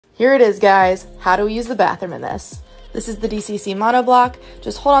Here it is, guys. How do we use the bathroom in this? This is the DCC monoblock.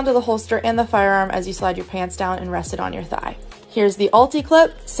 Just hold onto the holster and the firearm as you slide your pants down and rest it on your thigh. Here's the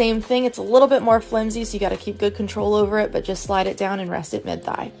Ulti-Clip. Same thing. It's a little bit more flimsy, so you got to keep good control over it, but just slide it down and rest it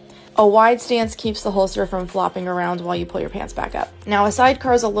mid-thigh. A wide stance keeps the holster from flopping around while you pull your pants back up. Now, a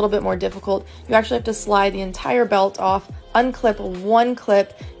sidecar is a little bit more difficult. You actually have to slide the entire belt off, unclip one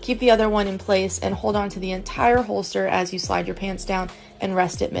clip, keep the other one in place, and hold on to the entire holster as you slide your pants down and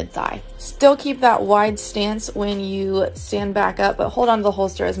rest it mid-thigh. Still keep that wide stance when you stand back up, but hold on to the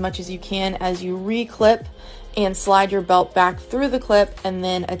holster as much as you can as you re-clip and slide your belt back through the clip and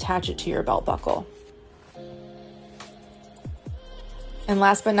then attach it to your belt buckle. And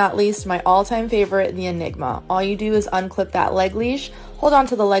last but not least, my all-time favorite, the Enigma. All you do is unclip that leg leash, hold on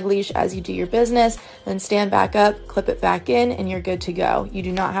to the leg leash as you do your business, then stand back up, clip it back in, and you're good to go. You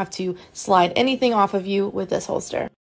do not have to slide anything off of you with this holster.